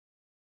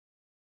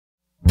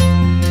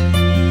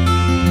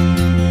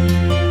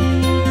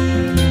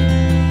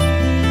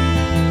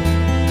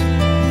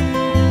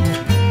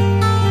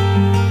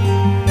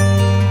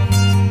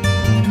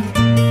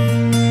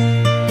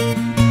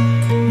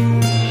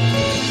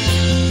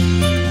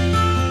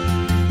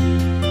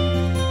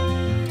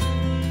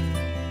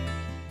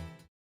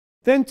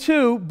Then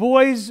two,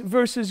 boys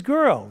versus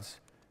girls.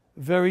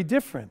 Very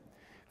different.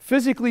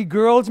 Physically,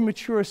 girls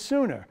mature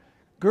sooner.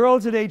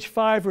 Girls at age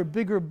 5 are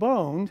bigger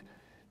boned.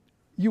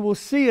 You will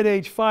see at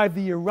age 5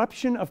 the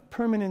eruption of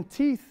permanent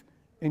teeth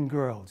in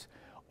girls.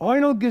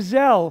 Arnold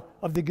Gazelle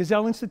of the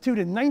Gazelle Institute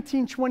in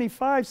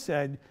 1925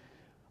 said,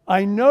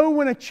 "I know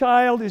when a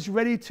child is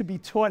ready to be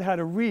taught how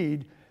to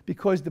read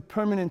because the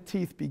permanent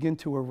teeth begin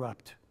to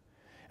erupt."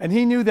 And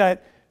he knew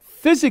that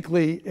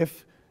physically,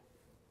 if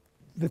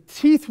the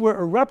teeth were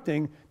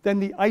erupting, then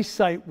the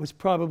eyesight was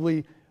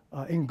probably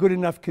in good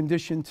enough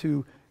condition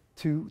to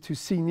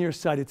see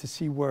nearsighted, to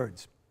see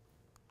words.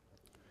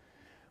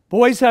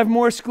 Boys have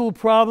more school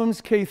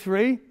problems,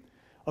 K3.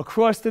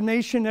 Across the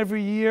nation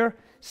every year,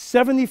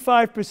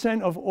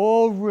 75% of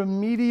all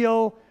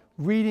remedial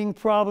reading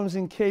problems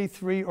in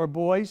K3 are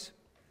boys.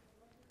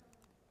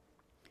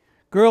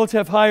 Girls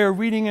have higher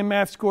reading and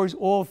math scores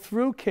all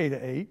through K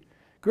to 8.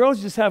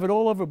 Girls just have it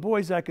all over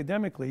boys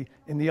academically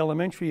in the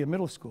elementary and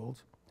middle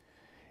schools.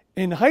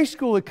 In high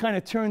school, it kind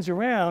of turns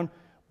around.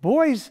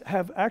 Boys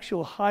have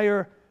actual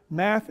higher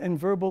math and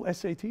verbal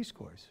SAT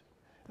scores.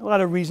 A lot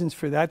of reasons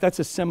for that. That's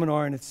a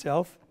seminar in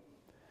itself.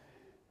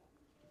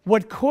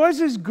 What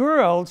causes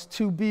girls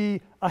to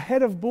be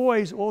ahead of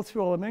boys all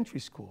through elementary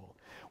school,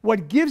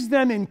 what gives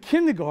them in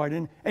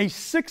kindergarten a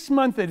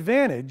 6-month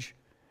advantage,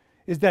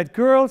 is that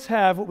girls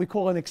have what we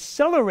call an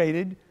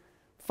accelerated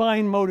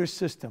fine motor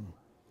system.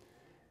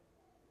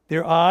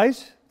 Their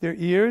eyes, their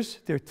ears,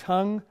 their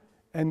tongue,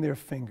 and their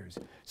fingers.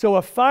 So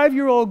a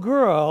 5-year-old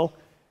girl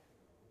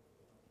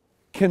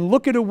can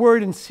look at a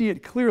word and see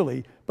it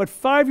clearly, but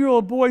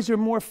 5-year-old boys are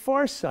more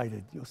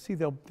farsighted. You'll see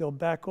they'll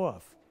back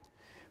off.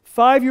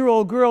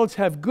 5-year-old girls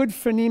have good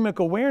phonemic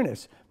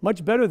awareness,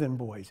 much better than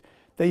boys.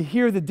 They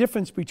hear the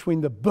difference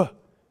between the b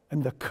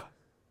and the k.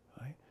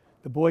 Right?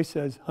 The boy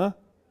says, huh?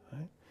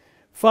 Right?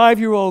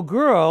 5-year-old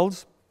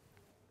girls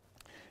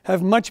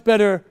have much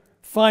better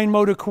fine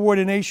motor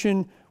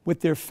coordination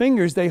with their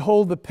fingers. They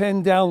hold the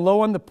pen down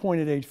low on the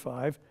point at age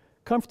 5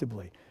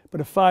 comfortably.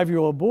 But a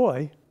 5-year-old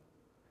boy,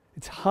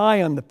 it's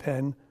high on the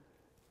pen,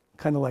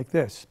 kind of like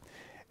this.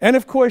 And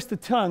of course, the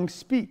tongue,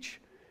 speech.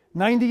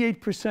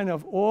 98%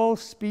 of all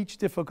speech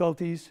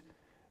difficulties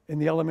in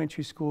the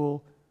elementary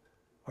school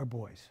are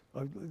boys.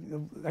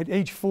 At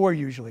age 4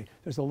 usually,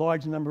 there's a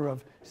large number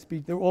of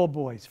speech. They're all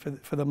boys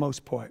for the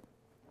most part.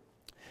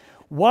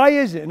 Why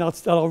is it, and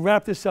I'll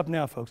wrap this up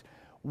now, folks.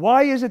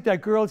 Why is it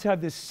that girls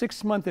have this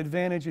 6-month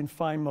advantage in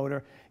fine motor?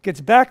 It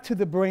gets back to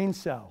the brain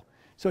cell.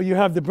 So you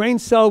have the brain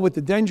cell with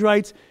the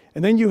dendrites,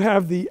 and then you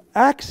have the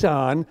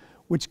axon,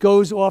 which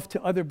goes off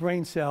to other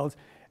brain cells.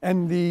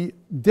 And the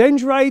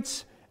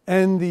dendrites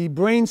and the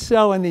brain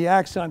cell and the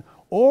axon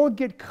all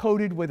get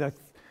coated with a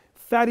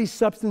fatty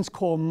substance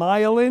called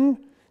myelin.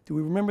 Do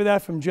we remember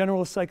that from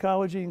general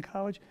psychology in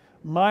college?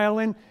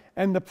 Myelin.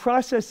 And the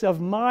process of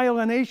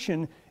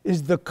myelination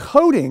is the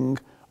coating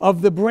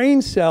of the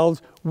brain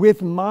cells with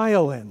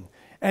myelin.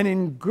 And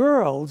in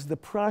girls, the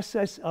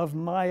process of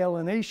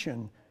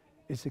myelination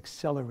is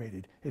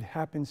accelerated. It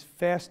happens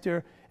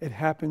faster, it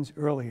happens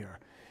earlier.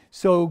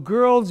 So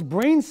girls'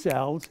 brain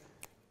cells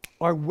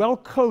are well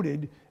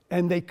coated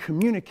and they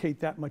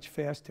communicate that much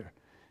faster.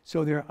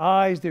 So their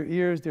eyes, their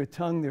ears, their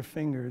tongue, their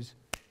fingers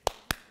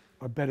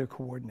are better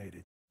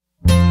coordinated.